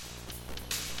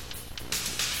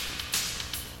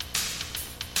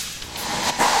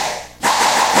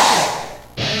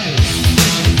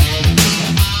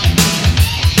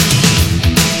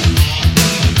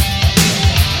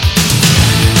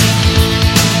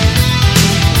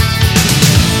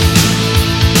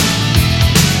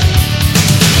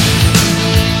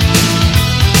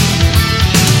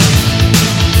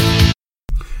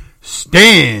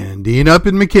Standing up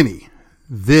in McKinney,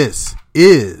 this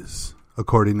is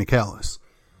According to Callus.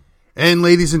 And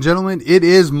ladies and gentlemen, it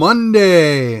is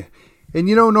Monday. And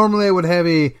you know, normally I would have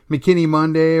a McKinney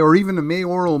Monday or even a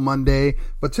mayoral Monday,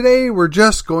 but today we're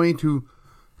just going to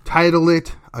title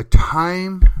it A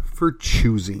Time for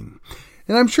Choosing.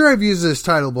 And I'm sure I've used this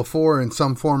title before in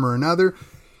some form or another,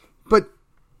 but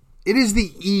it is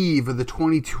the eve of the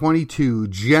 2022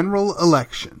 general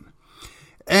election.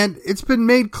 And it's been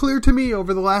made clear to me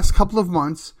over the last couple of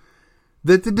months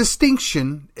that the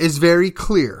distinction is very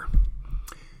clear.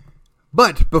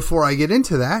 But before I get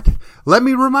into that, let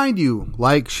me remind you,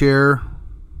 like, share,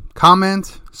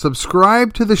 comment,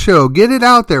 subscribe to the show. Get it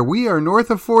out there. We are north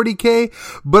of 40K,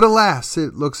 but alas,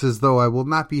 it looks as though I will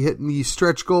not be hitting the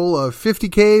stretch goal of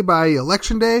 50K by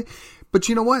election day. But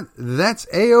you know what? That's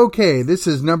A-OK. This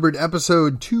is numbered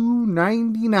episode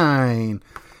 299.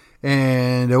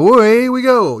 And away we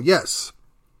go. Yes.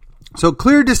 So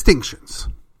clear distinctions.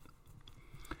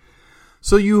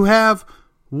 So you have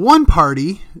one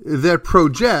party that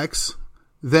projects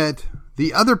that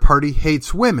the other party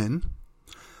hates women,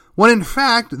 when in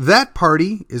fact that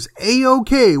party is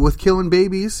A-OK with killing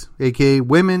babies, aka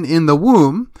women in the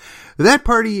womb. That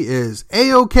party is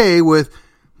A-OK with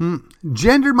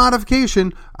gender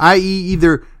modification, i.e.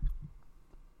 either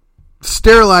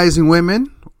sterilizing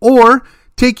women or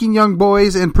taking young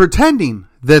boys and pretending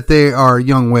that they are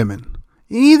young women.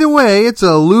 Either way, it's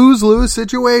a lose-lose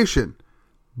situation.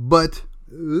 But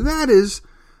that is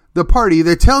the party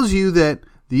that tells you that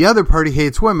the other party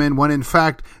hates women when in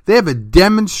fact they have a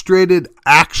demonstrated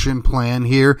action plan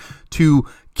here to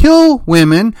kill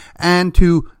women and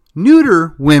to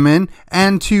neuter women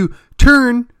and to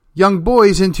turn young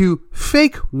boys into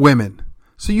fake women.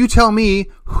 So you tell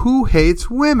me who hates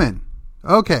women.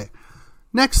 Okay,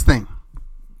 next thing.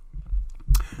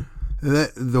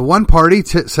 The one party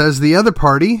says the other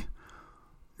party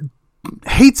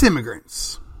hates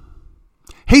immigrants.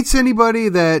 Hates anybody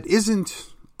that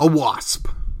isn't a WASP,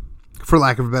 for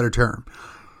lack of a better term.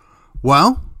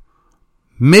 Well,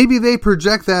 maybe they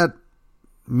project that.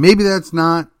 Maybe that's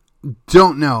not.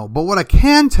 Don't know. But what I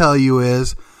can tell you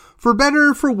is, for better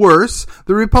or for worse,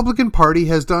 the Republican Party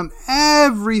has done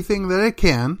everything that it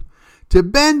can to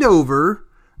bend over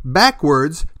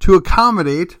backwards to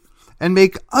accommodate and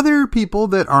make other people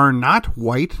that are not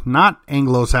white, not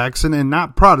Anglo-Saxon, and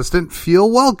not Protestant feel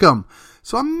welcome.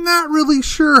 So I'm not really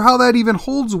sure how that even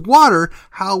holds water.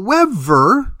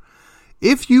 However,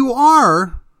 if you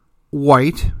are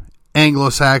white,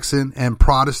 Anglo-Saxon, and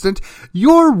Protestant,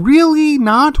 you're really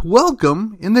not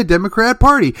welcome in the Democrat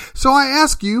Party. So I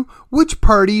ask you, which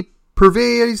party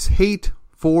purveys hate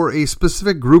for a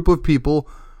specific group of people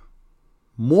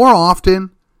more often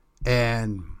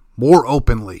and more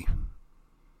openly?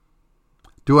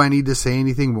 Do I need to say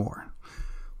anything more?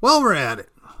 Well, we're at it.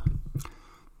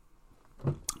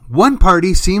 One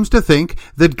party seems to think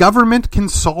that government can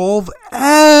solve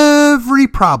every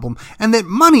problem and that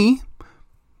money,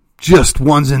 just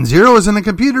ones and zeros in a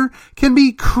computer, can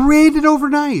be created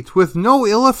overnight with no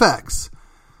ill effects.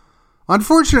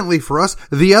 Unfortunately for us,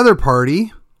 the other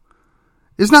party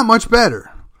is not much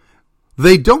better.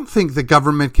 They don't think the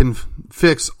government can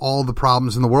fix all the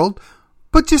problems in the world,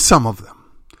 but just some of them.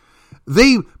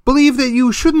 They believe that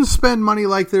you shouldn't spend money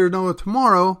like there's no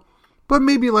tomorrow, but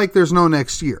maybe like there's no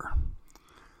next year.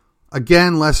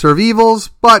 Again, lesser of evils,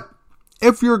 but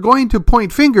if you're going to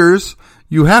point fingers,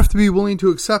 you have to be willing to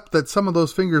accept that some of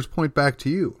those fingers point back to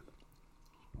you.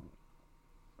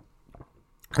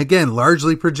 Again,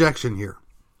 largely projection here.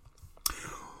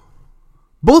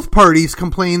 Both parties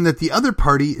complain that the other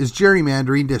party is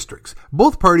gerrymandering districts.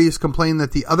 Both parties complain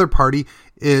that the other party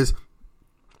is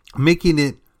making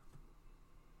it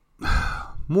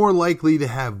more likely to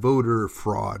have voter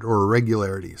fraud or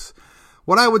irregularities.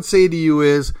 What I would say to you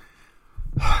is,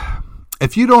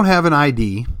 if you don't have an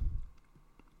ID,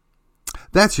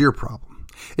 that's your problem.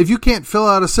 If you can't fill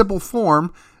out a simple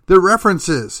form that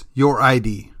references your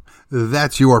ID,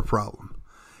 that's your problem.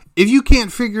 If you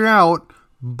can't figure out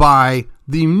by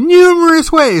the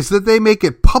numerous ways that they make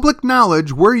it public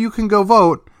knowledge where you can go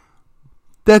vote,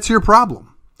 that's your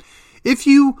problem. If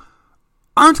you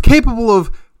aren't capable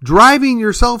of driving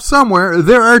yourself somewhere,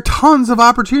 there are tons of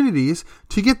opportunities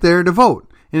to get there to vote.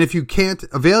 And if you can't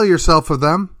avail yourself of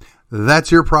them,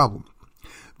 that's your problem.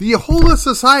 The whole of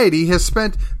society has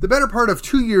spent the better part of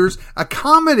 2 years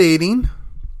accommodating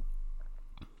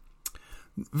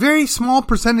very small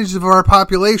percentages of our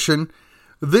population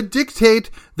that dictate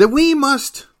that we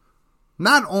must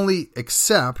not only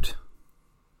accept,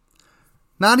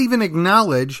 not even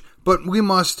acknowledge, but we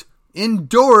must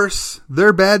endorse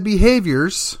their bad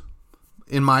behaviors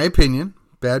in my opinion,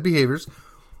 bad behaviors.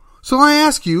 So I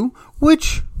ask you,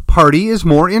 which party is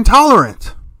more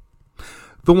intolerant?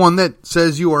 The one that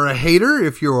says you are a hater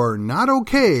if you're not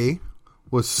okay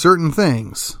with certain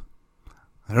things?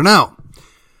 I don't know.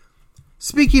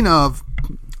 Speaking of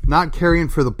not caring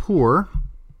for the poor,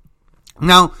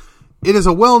 now, it is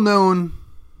a well-known,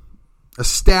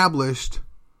 established,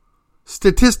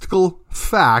 statistical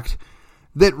fact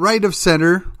that right of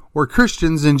center, or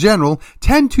Christians in general,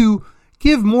 tend to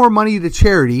give more money to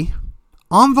charity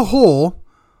on the whole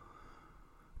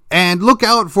and look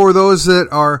out for those that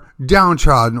are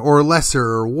downtrodden or lesser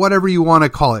or whatever you want to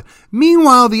call it.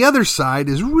 Meanwhile, the other side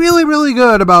is really, really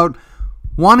good about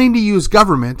wanting to use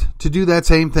government to do that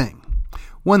same thing.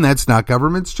 When that's not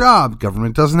government's job.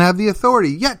 Government doesn't have the authority.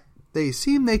 Yet, they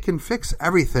seem they can fix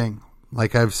everything,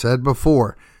 like I've said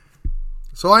before.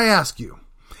 So I ask you,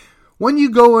 when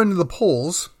you go into the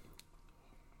polls,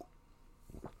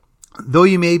 though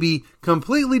you may be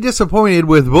completely disappointed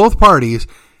with both parties,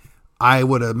 I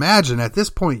would imagine at this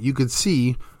point you could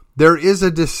see there is a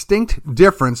distinct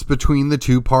difference between the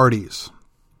two parties.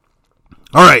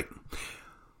 All right.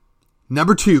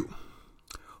 Number 2,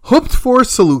 hoped for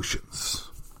solutions.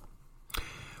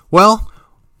 Well,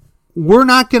 we're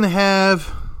not going to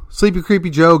have Sleepy Creepy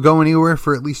Joe go anywhere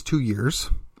for at least 2 years.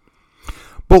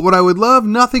 But what I would love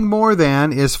nothing more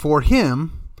than is for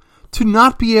him to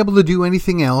not be able to do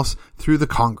anything else through the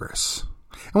Congress.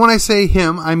 And when I say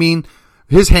him, I mean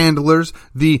his handlers,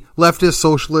 the leftist,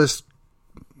 socialist,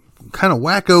 kind of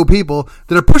wacko people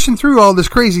that are pushing through all this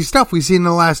crazy stuff we've seen in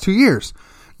the last 2 years.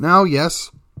 Now,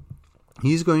 yes,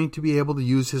 he's going to be able to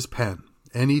use his pen,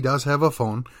 and he does have a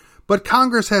phone. But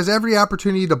Congress has every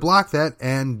opportunity to block that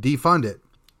and defund it.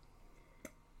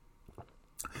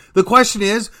 The question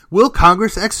is, will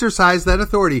Congress exercise that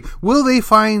authority? Will they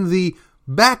find the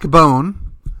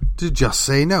backbone to just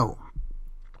say no?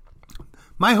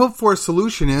 My hope for a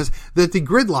solution is that the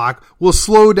gridlock will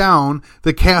slow down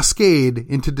the cascade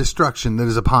into destruction that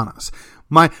is upon us.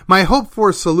 My hope for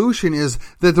a solution is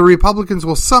that the Republicans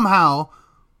will somehow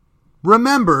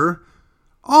remember,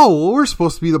 oh, we're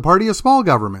supposed to be the party of small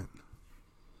government.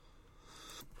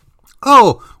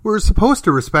 Oh, we're supposed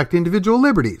to respect individual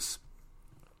liberties.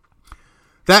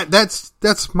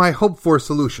 That's my hope for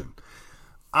solution.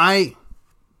 I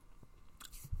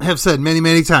have said many,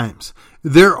 many times,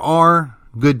 there are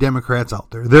good Democrats out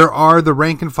there. There are the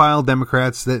rank and file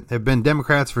Democrats that have been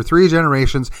Democrats for 3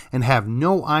 generations and have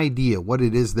no idea what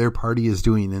it is their party is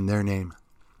doing in their name.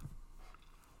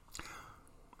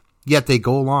 Yet they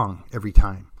go along every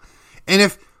time. And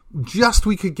if just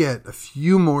we could get a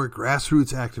few more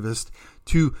grassroots activists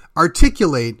to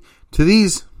articulate to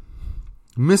these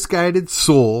misguided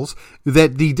souls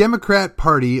that the Democrat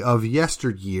Party of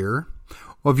yesteryear,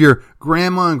 of your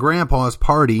grandma and grandpa's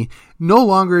party, no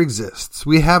longer exists.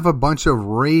 We have a bunch of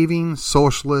raving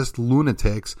socialist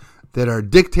lunatics that are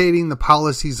dictating the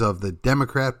policies of the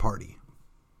Democrat Party.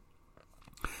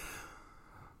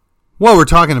 While we're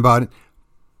talking about it,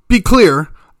 be clear,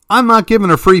 I'm not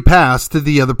giving a free pass to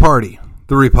the other party,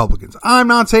 the Republicans. I'm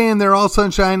not saying they're all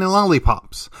sunshine and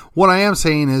lollipops. What I am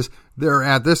saying is they're,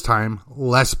 at this time,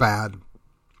 less bad.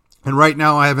 And right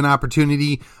now I have an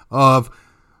opportunity of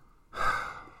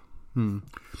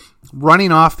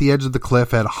running off the edge of the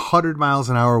cliff at 100 miles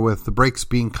an hour with the brakes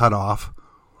being cut off,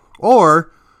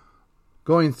 or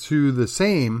going through the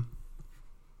same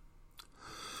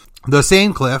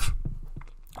cliff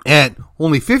at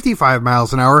only 55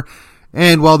 miles an hour,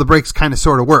 and while the brakes kind of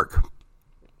sort of work.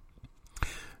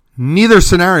 Neither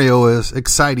scenario is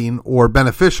exciting or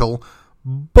beneficial,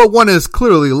 but one is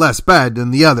clearly less bad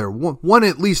than the other. One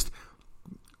at least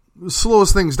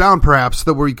slows things down, perhaps,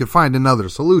 that where you could find another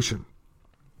solution.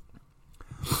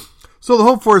 So the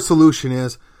hope for a solution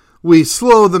is we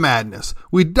slow the madness.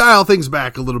 We dial things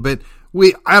back a little bit.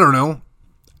 We,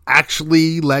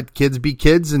 actually let kids be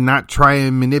kids and not try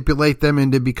and manipulate them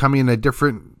into becoming a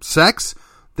different sex.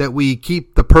 That we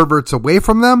keep the perverts away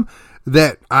from them.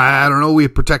 That, we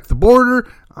protect the border.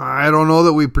 I don't know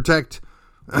that we protect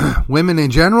women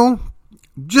in general.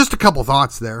 Just a couple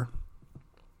thoughts there.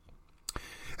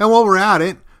 And while we're at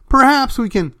it, perhaps we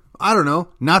can,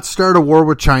 not start a war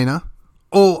with China.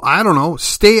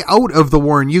 Stay out of the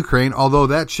war in Ukraine, although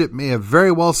that ship may have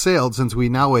very well sailed since we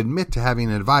now admit to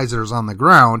having advisors on the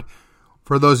ground.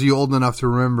 For those of you old enough to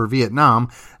remember Vietnam,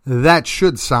 that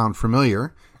should sound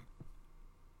familiar.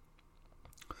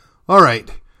 All right.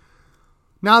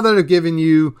 Now that I've given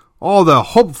you all the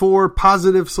hope for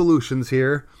positive solutions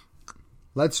here,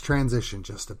 let's transition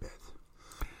just a bit.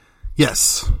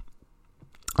 Yes,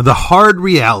 the hard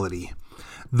reality,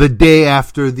 the day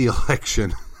after the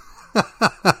election.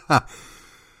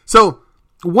 So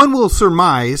one will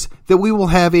surmise that we will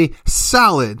have a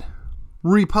solid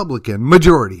Republican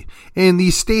majority in the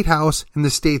State House and the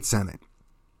State Senate.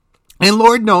 And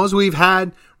Lord knows we've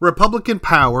had Republican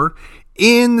power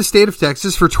in the state of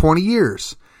Texas for 20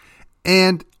 years.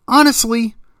 And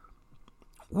honestly,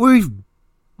 we're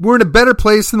in a better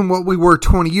place than what we were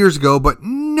 20 years ago, but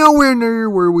nowhere near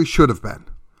where we should have been.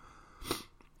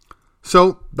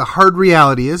 So the hard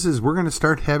reality is we're going to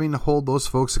start having to hold those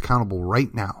folks accountable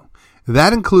right now.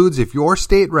 That includes if your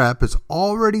state rep is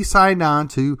already signed on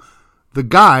to the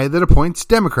guy that appoints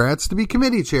Democrats to be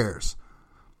committee chairs.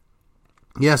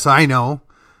 Yes, I know.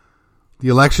 The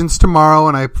election's tomorrow,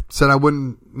 and I said I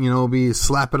wouldn't, be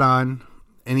slapping on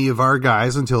any of our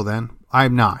guys until then.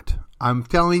 I'm not. I'm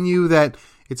telling you that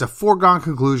it's a foregone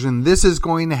conclusion. This is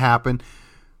going to happen.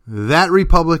 That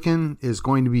Republican is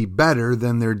going to be better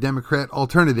than their Democrat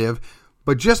alternative.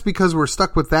 But just because we're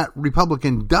stuck with that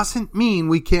Republican doesn't mean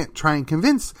we can't try and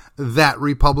convince that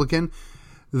Republican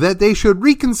that they should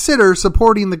reconsider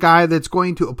supporting the guy that's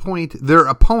going to appoint their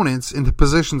opponents into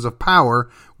positions of power,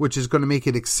 which is going to make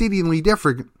it exceedingly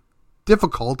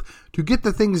difficult to get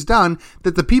the things done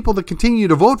that the people that continue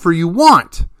to vote for you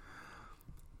want.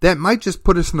 That might just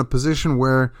put us in a position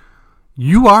where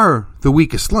you are the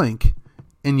weakest link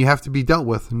and you have to be dealt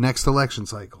with next election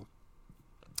cycle.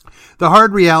 The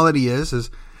hard reality is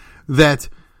that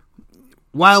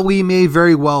while we may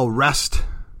very well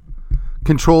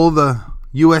control the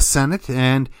U.S. Senate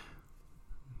and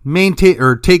maintain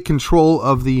or take control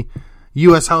of the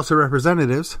U.S. House of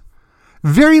Representatives,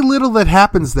 very little that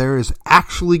happens there is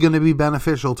actually going to be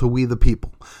beneficial to we the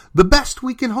people. The best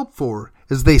we can hope for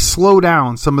is they slow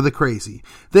down some of the crazy.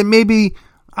 That maybe,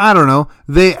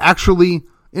 they actually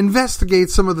investigate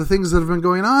some of the things that have been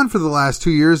going on for the last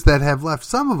 2 years that have left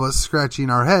some of us scratching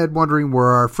our head, wondering where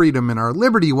our freedom and our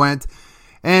liberty went.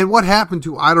 And what happened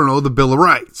to, the Bill of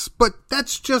Rights. But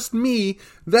that's just me.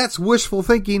 That's wishful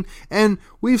thinking. And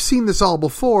we've seen this all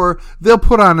before. They'll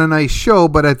put on a nice show,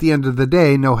 but at the end of the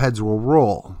day, no heads will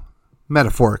roll.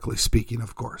 Metaphorically speaking,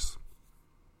 of course.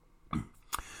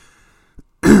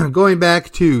 Going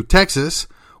back to Texas,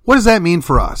 what does that mean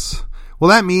for us? Well,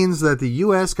 that means that the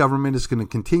U.S. government is going to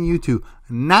continue to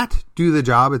not do the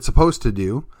job it's supposed to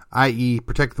do, i.e.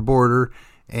 protect the border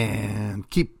and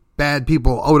keep bad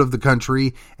people out of the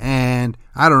country and,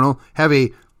 have a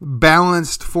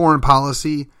balanced foreign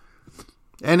policy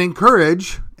and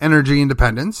encourage energy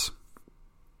independence.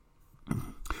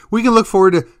 We can look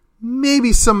forward to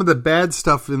maybe some of the bad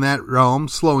stuff in that realm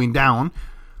slowing down.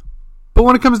 But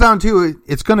when it comes down to it,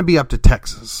 it's going to be up to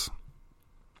Texas.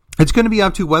 It's going to be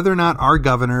up to whether or not our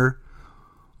governor,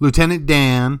 Lieutenant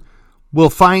Dan, will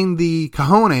find the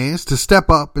cojones to step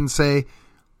up and say,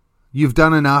 you've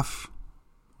done enough.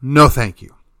 No, thank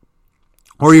you.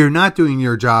 Or you're not doing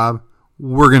your job.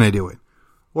 We're going to do it.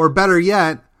 Or better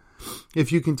yet,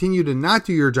 if you continue to not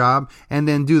do your job and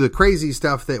then do the crazy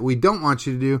stuff that we don't want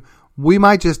you to do, we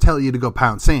might just tell you to go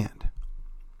pound sand.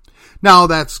 Now,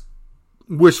 that's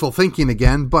wishful thinking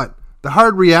again, but the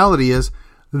hard reality is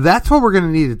that's what we're going to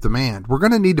need to demand. We're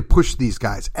going to need to push these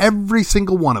guys, every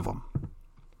single one of them.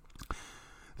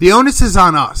 The onus is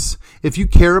on us. If you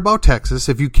care about Texas,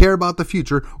 if you care about the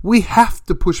future, we have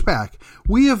to push back.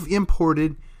 We have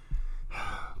imported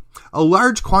a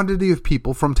large quantity of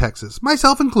people from Texas,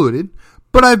 myself included,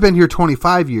 but I've been here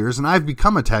 25 years and I've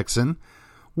become a Texan,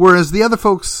 whereas the other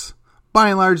folks, by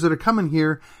and large, that are coming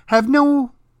here have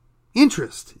no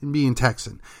interest in being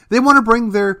Texan. They want to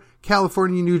bring their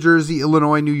California, New Jersey,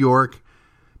 Illinois, New York,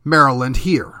 Maryland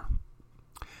here.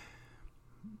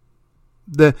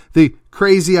 The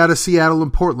crazy out of Seattle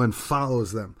and Portland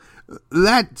follows them.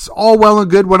 That's all well and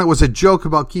good when it was a joke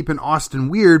about keeping Austin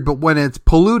weird, but when it's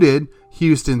polluted,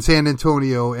 Houston, San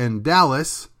Antonio, and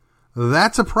Dallas,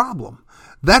 that's a problem.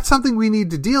 That's something we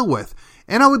need to deal with.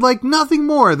 And I would like nothing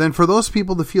more than for those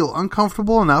people to feel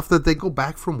uncomfortable enough that they go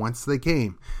back from whence they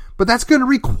came. But that's going to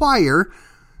require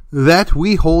that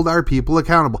we hold our people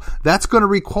accountable. That's going to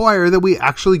require that we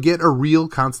actually get a real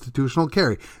constitutional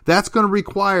carry. That's going to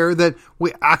require that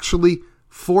we actually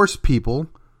force people,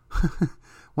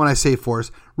 when I say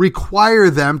force, require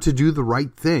them to do the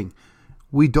right thing.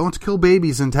 We don't kill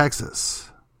babies in Texas.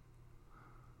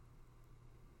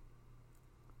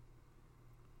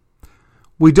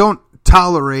 We don't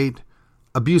tolerate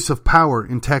abuse of power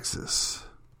in Texas.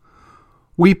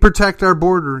 We protect our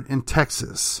border in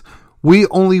Texas. We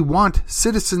only want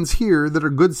citizens here that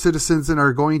are good citizens and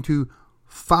are going to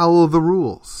follow the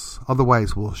rules.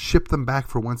 Otherwise, we'll ship them back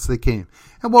for whence they came.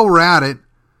 And while we're at it,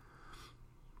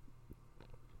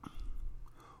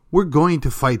 we're going to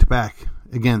fight back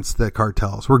against the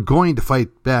cartels. We're going to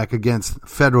fight back against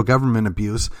federal government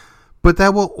abuse, but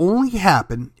that will only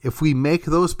happen if we make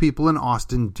those people in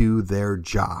Austin do their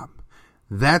job.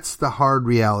 That's the hard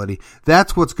reality.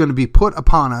 That's what's going to be put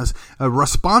upon us, a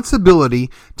responsibility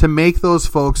to make those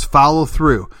folks follow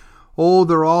through. Oh,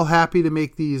 they're all happy to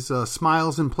make these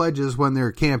smiles and pledges when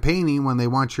they're campaigning, when they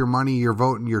want your money, your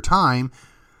vote, and your time.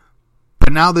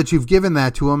 But now that you've given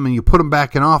that to them and you put them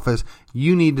back in office,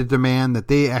 you need to demand that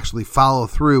they actually follow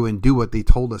through and do what they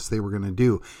told us they were going to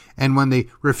do. And when they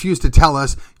refuse to tell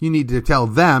us, you need to tell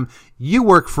them, you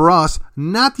work for us,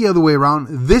 not the other way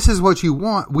around. This is what you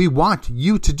want. We want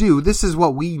you to do. This is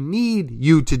what we need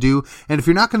you to do. And if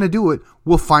you're not going to do it,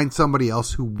 we'll find somebody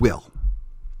else who will.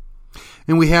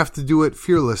 And we have to do it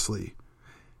fearlessly,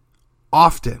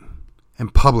 often,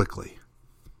 and publicly.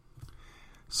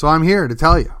 So I'm here to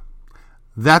tell you,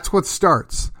 that's what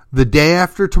starts the day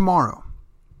after tomorrow.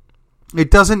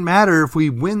 It doesn't matter if we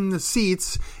win the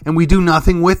seats and we do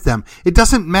nothing with them. It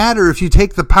doesn't matter if you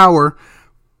take the power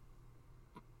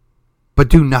but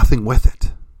do nothing with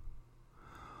it.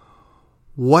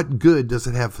 What good does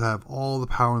it have to have all the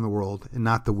power in the world and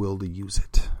not the will to use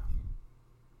it?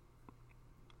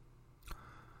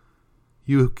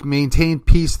 You maintain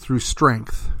peace through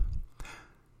strength.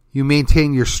 You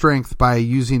maintain your strength by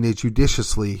using it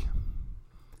judiciously.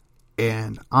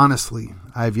 And honestly,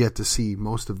 I've yet to see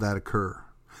most of that occur,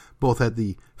 both at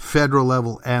the federal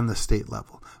level and the state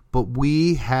level. But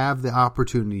we have the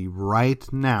opportunity right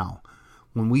now,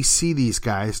 when we see these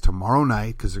guys tomorrow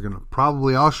night, because they're going to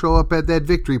probably all show up at that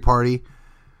victory party,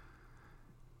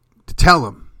 to tell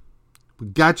them, we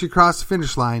got you across the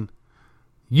finish line.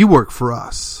 You work for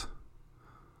us.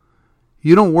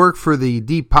 You don't work for the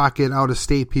deep pocket,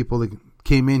 out-of-state people that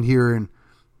came in here and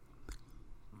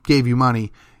gave you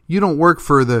money. You don't work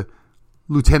for the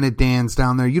Lieutenant Dans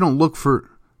down there. You don't look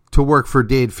to work for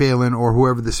Dade Phelan or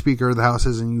whoever the Speaker of the House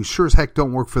is, and you sure as heck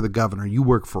don't work for the governor. You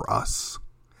work for us.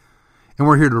 And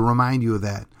we're here to remind you of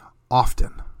that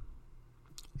often.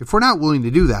 If we're not willing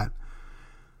to do that,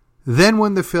 then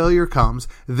when the failure comes,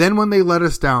 then when they let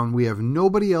us down, we have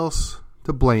nobody else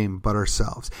to blame but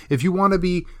ourselves. If you want to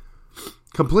be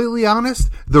completely honest,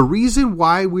 the reason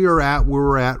why we are at where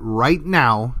we're at right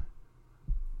now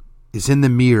is in the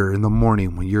mirror in the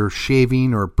morning when you're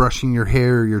shaving or brushing your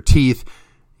hair or your teeth.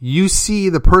 You see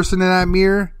the person in that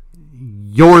mirror,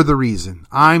 you're the reason.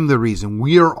 I'm the reason.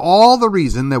 We are all the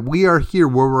reason that we are here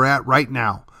where we're at right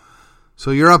now.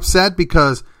 So you're upset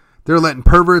because they're letting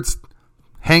perverts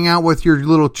hang out with your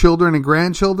little children and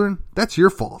grandchildren? That's your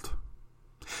fault.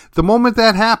 The moment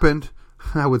that happened,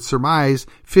 I would surmise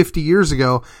 50 years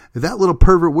ago, that little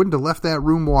pervert wouldn't have left that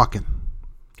room walking.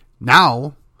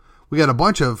 Now, we got a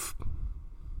bunch of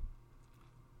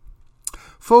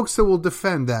folks that will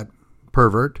defend that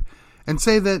pervert and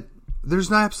say that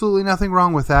there's absolutely nothing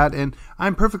wrong with that, and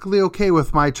I'm perfectly okay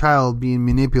with my child being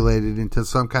manipulated into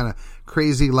some kind of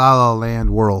crazy la-la land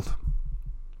world.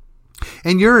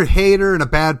 And you're a hater and a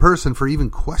bad person for even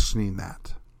questioning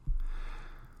that.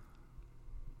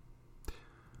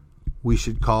 We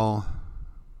should call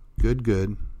good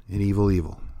good and evil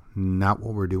evil, not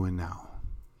what we're doing now.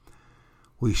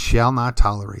 We shall not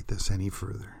tolerate this any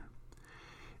further.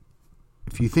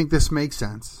 If you think this makes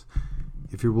sense,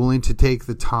 if you're willing to take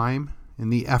the time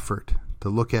and the effort to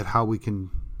look at how we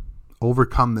can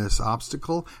overcome this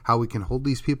obstacle, how we can hold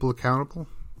these people accountable,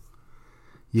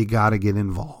 you got to get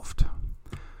involved.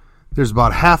 There's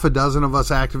about half a dozen of us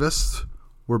activists.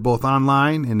 We're both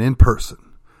online and in person.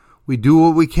 We do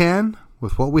what we can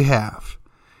with what we have,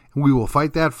 and we will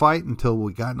fight that fight until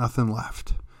we got nothing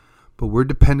left. But we're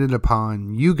dependent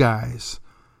upon you guys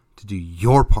to do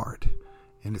your part.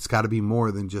 And it's got to be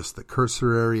more than just the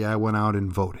cursory I went out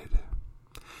and voted.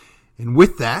 And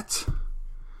with that,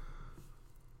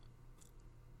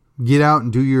 get out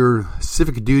and do your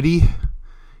civic duty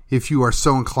if you are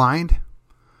so inclined.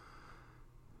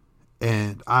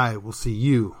 And I will see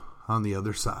you on the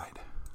other side.